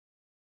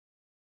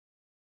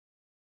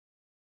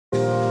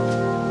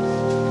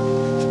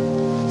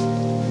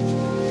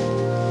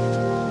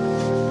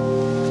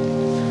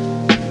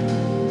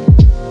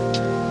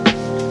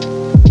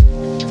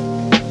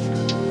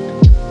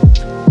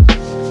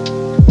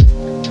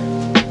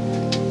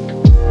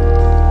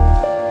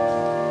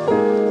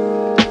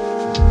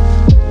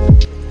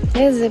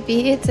It's a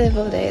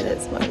beautiful day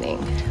this morning.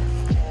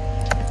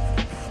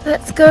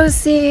 Let's go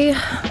see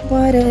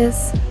what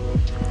is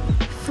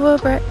for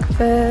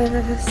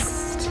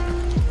breakfast.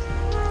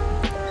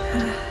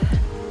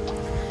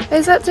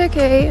 I slept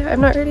okay.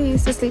 I'm not really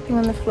used to sleeping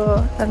on the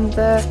floor, and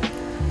the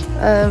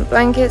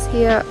blankets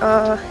here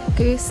are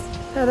goose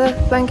feather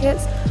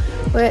blankets,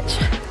 which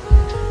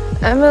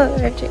I'm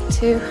allergic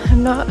to.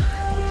 I'm not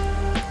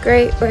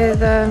great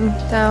with down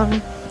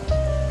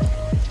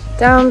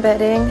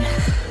bedding,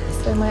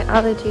 so my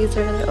allergies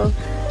are a little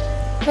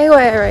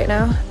haywire right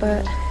now,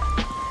 but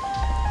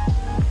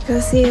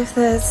go see if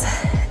there's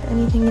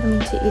anything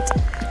yummy to eat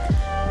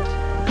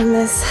on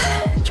this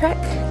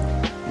trek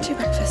to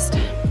breakfast.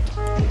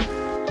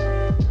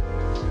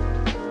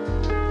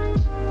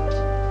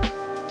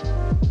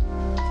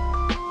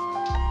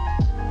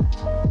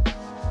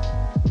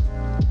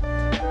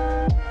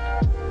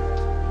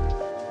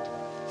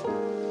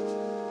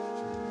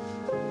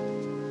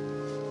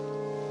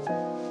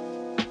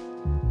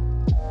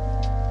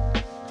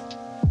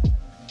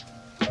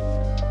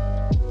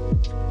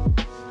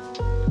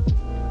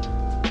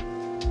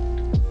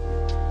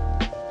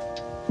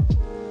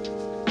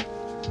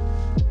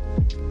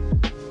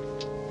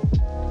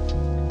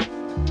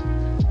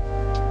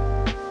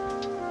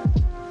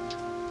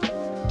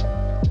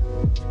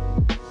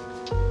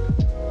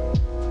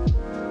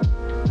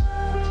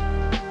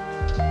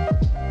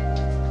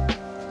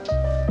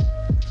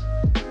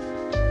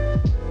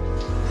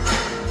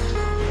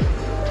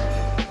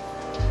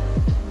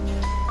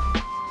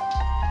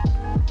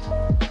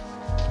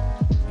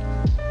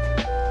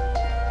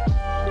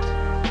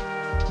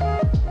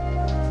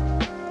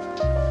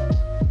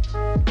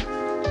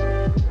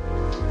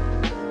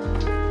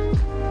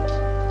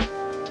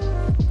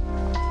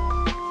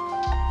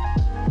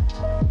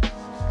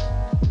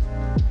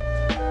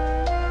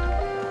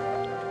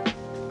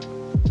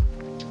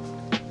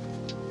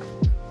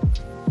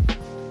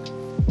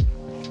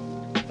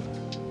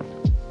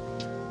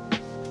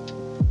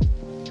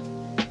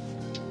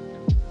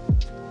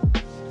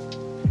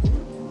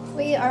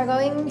 We are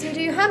going to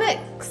do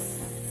hammocks.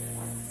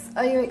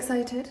 Are you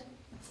excited?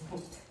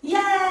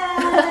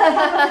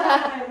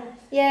 Yeah!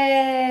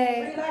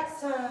 Yay!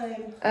 Relax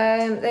time.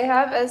 They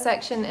have a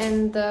section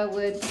in the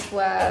woods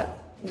where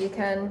you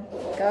can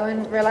go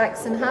and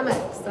relax in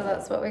hammocks, so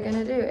that's what we're going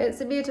to do. It's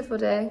a beautiful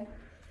day.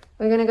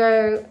 We're going to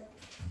go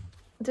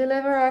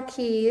deliver our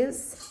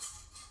keys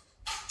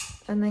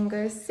and then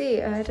go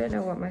see. I don't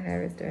know what my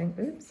hair is doing.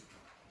 Oops.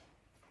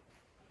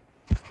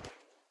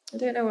 I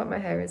don't know what my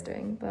hair is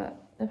doing, but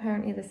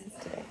apparently this is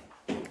today.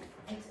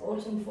 It's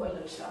autumn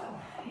foiler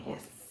style.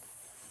 Yes.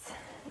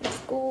 Let's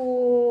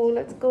go.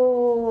 Let's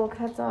go.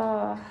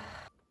 가자.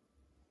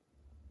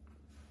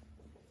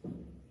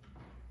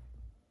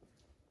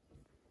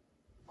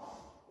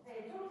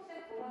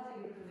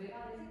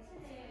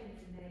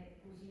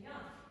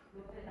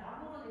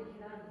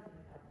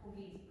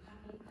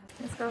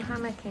 Let's go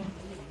hammocking.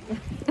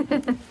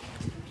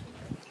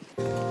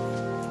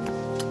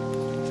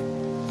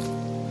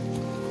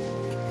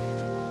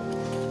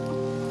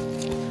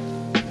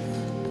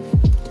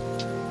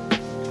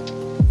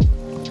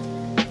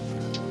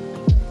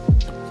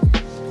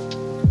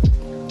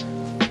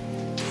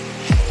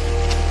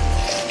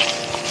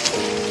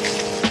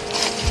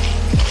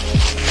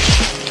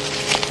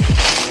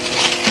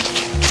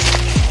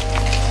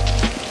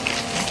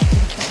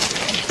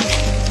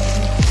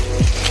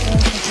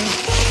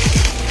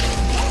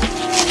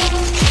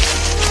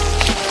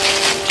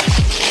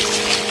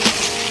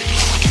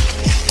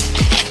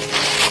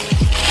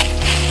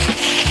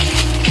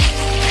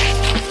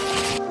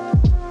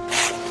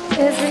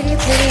 It's really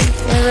pretty.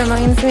 It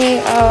reminds me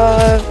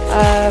of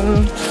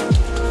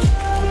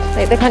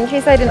like the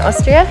countryside in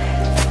Austria.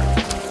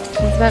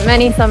 I've spent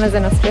many summers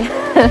in Austria.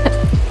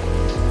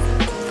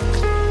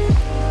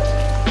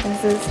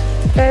 This is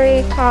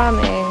very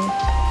calming.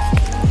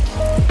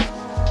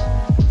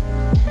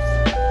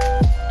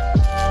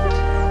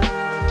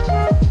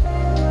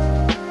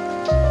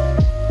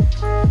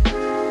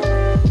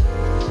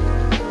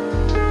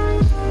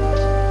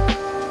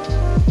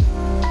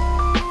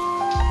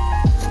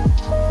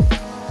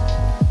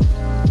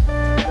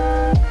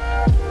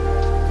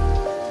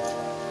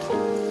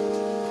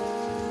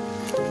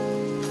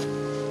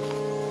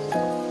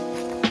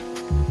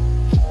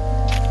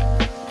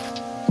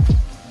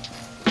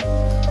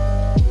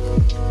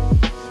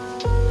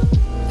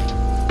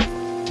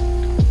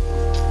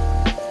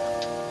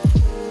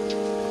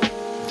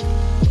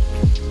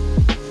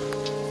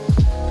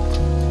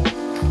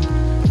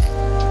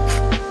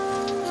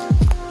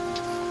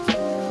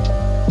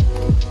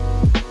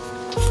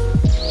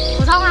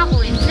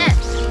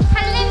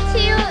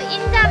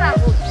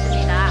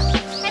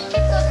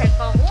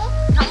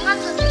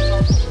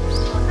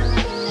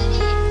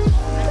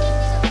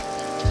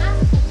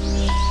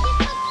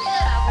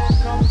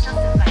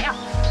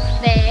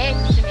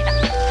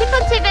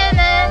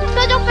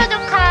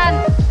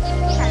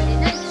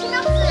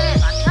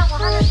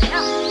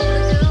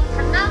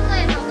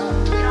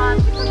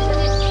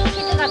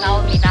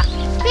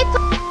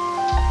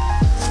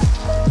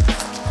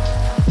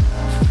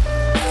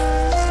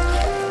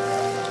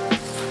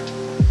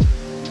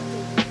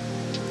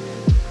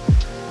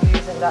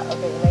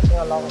 making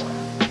a long one.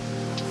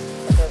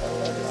 Okay, then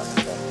maybe I'll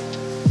stick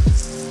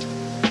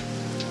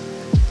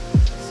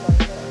this one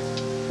here.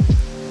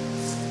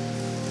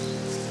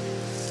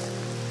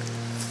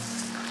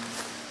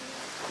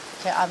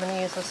 Okay, I'm going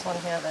to use this one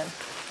here then.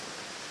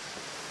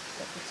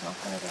 But it's not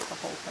going to get the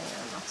whole thing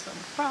in, that's the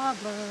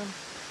problem.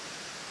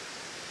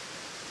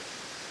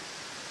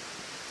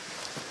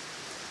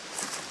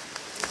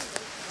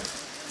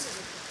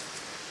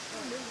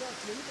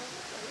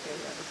 Okay,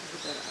 yeah, this is a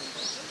better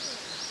angle.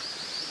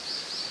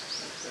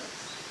 Like this.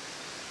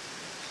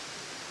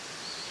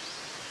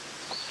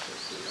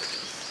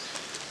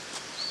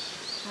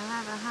 I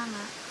have a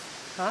hammock.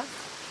 Huh?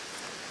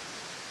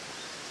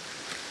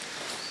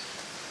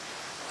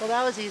 Well,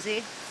 that was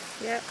easy.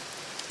 Yep.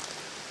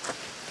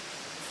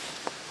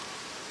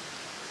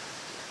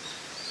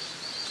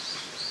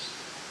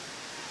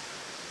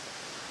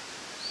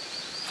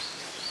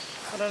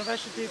 I don't know if I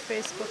should do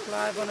Facebook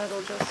Live on it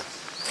or just...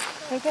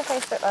 You can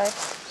Facebook Live.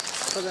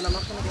 But then I'm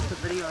not going to get the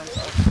video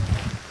until...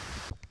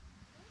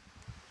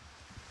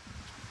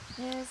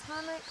 It's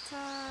hammock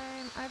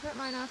time. I put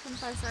mine off in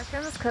 5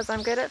 seconds because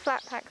I'm good at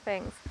flat pack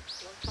things.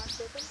 5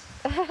 seconds?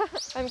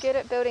 I'm good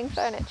at building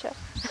furniture.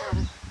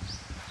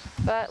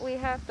 But we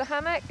have the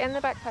hammock in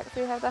the backpacks.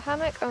 We have the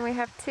hammock and we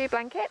have 2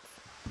 blankets.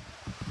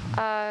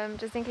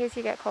 Just in case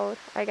you get cold,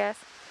 I guess.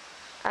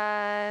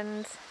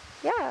 And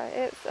yeah,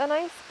 it's a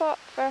nice spot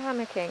for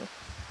hammocking.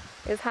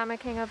 Is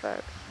hammocking a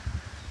verb?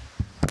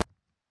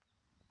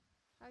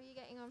 How are you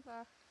getting on,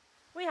 Fleur?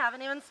 We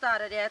haven't even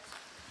started yet.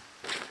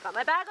 Got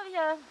my bag over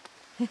here.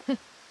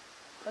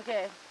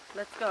 Okay,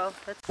 let's go.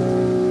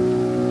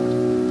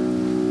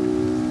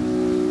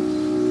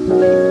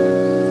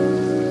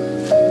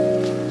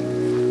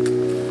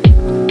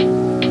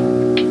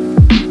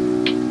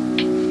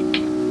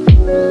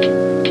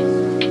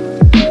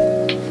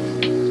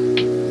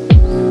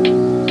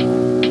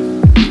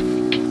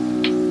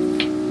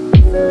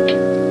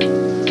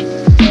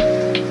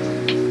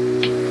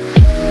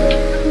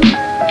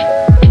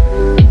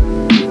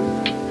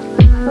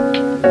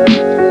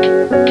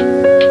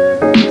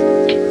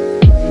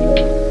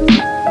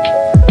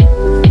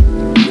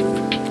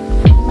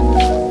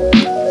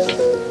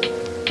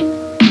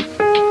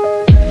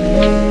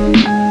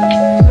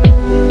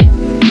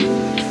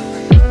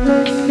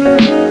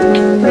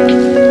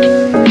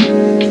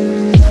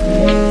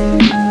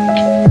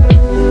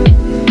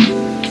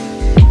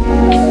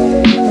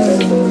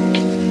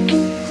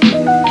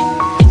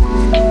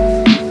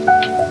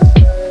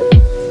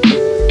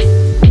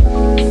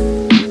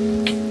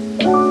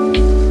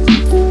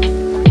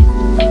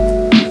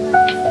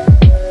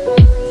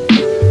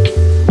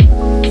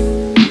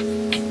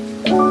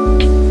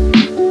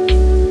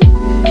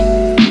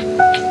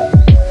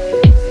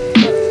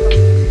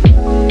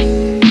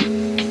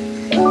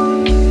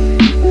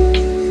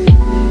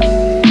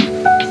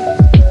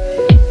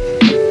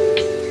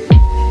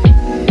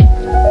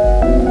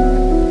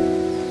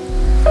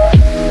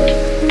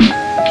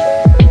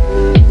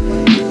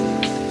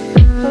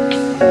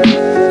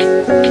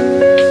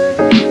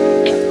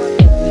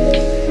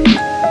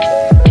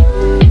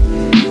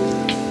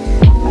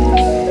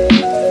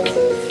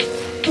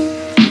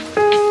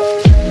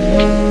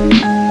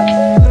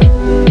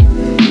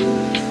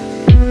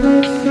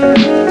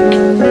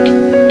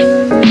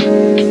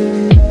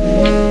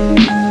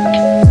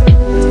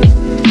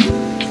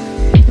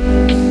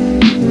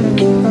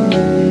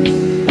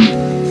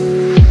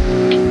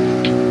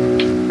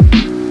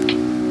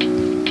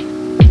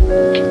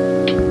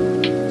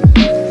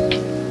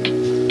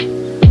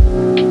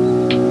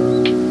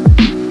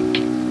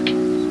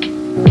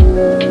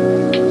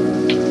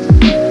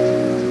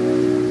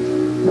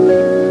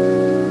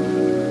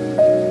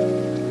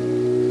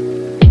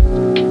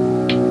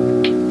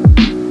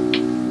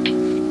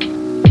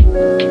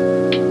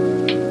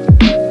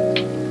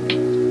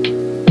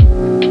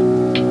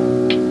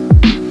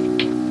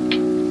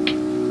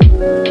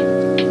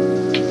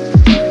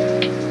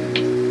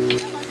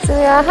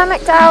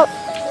 Hammocked out,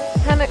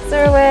 hammocks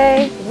are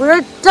away.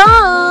 We're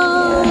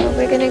done! Yeah,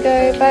 we're gonna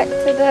go back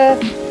to the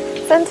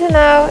centre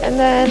now and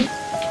then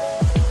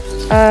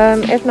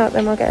if not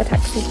then we'll get a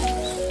taxi.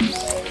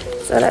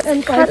 So let's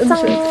cut on.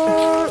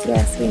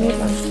 Yes, we need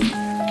one.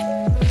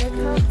 Look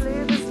how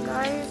blue the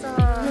skies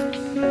are.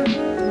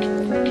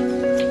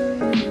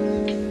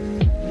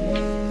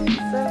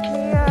 So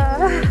clear.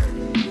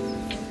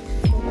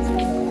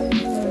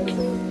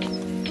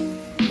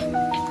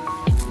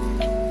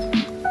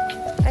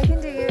 I can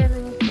do you and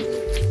then you can do.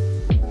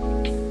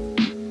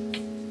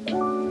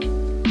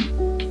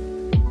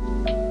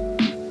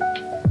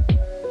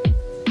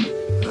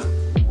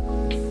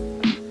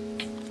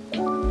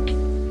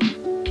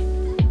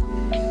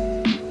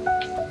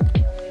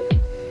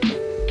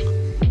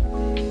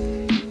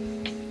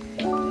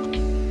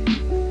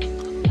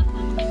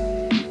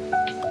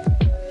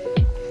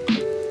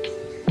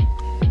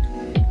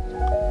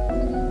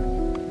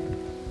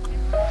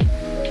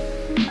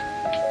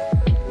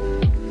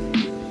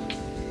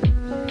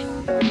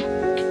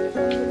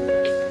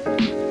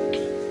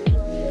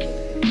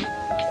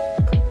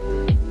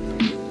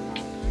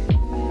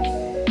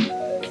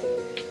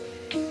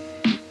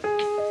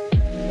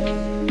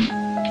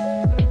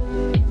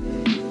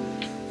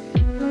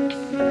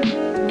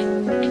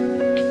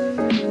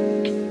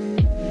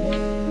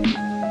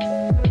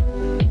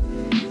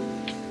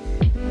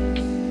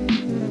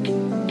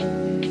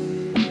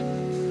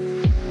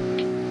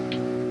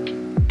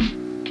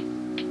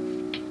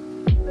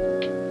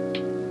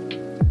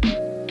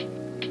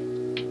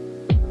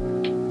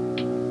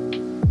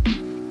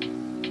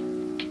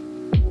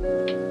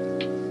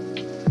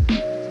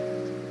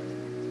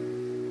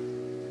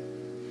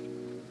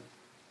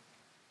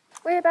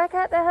 We're back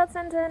at the health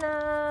center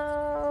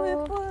now.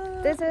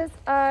 This is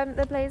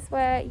the place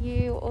where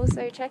you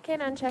also check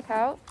in and check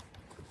out,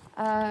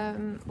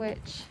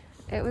 which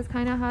it was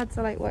kind of hard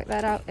to like work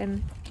that out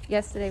in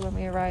yesterday when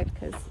we arrived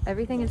because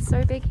everything is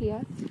so big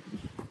here.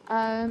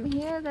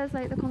 Here there's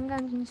like the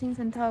건강검진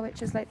center,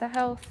 which is like the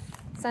health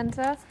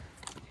center.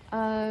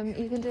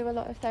 You can do a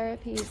lot of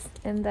therapies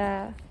in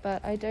there,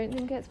 but I don't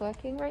think it's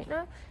working right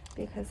now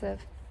because of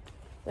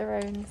the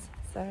roads.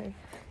 So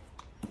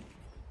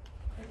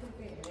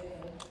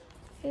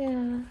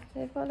yeah,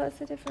 they've got lots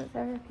of different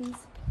therapies.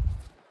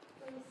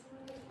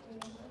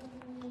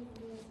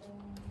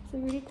 It's a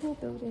really cool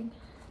building.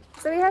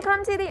 So we have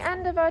come to the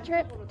end of our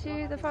trip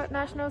to the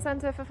National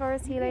Center for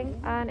Forest Healing,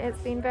 and it's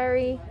been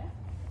very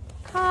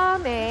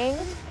calming,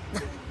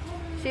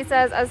 she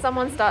says, as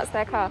someone starts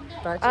their car.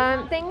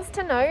 Things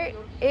to note: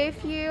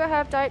 if you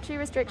have dietary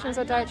restrictions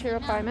or dietary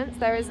requirements,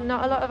 there is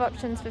not a lot of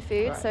options for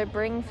food, so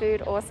bring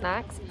food or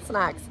snacks.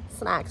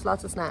 Snacks,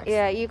 lots of snacks.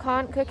 Yeah, you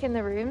can't cook in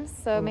the rooms,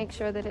 so make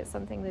sure that it's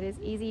something that is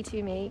easy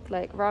to make,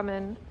 like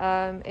ramen,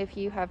 if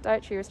you have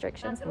dietary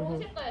restrictions.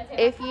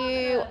 If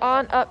you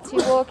aren't up to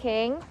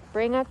walking,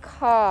 bring a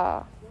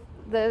car.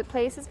 The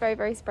place is very,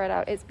 very spread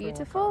out. It's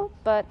beautiful,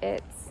 but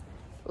it's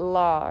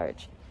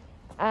large.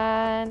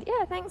 And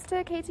yeah, thanks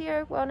to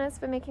KTO Wellness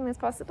for making this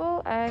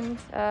possible and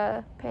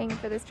paying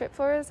for this trip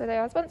for us, so they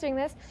are sponsoring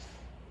this.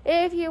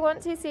 If you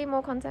want to see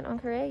more content on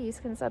Korea, you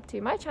can sub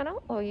to my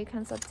channel or you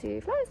can sub to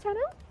Fly's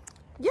channel.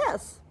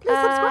 Yes, please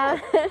subscribe.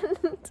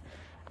 And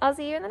I'll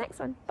see you in the next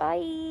one.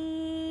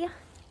 Bye.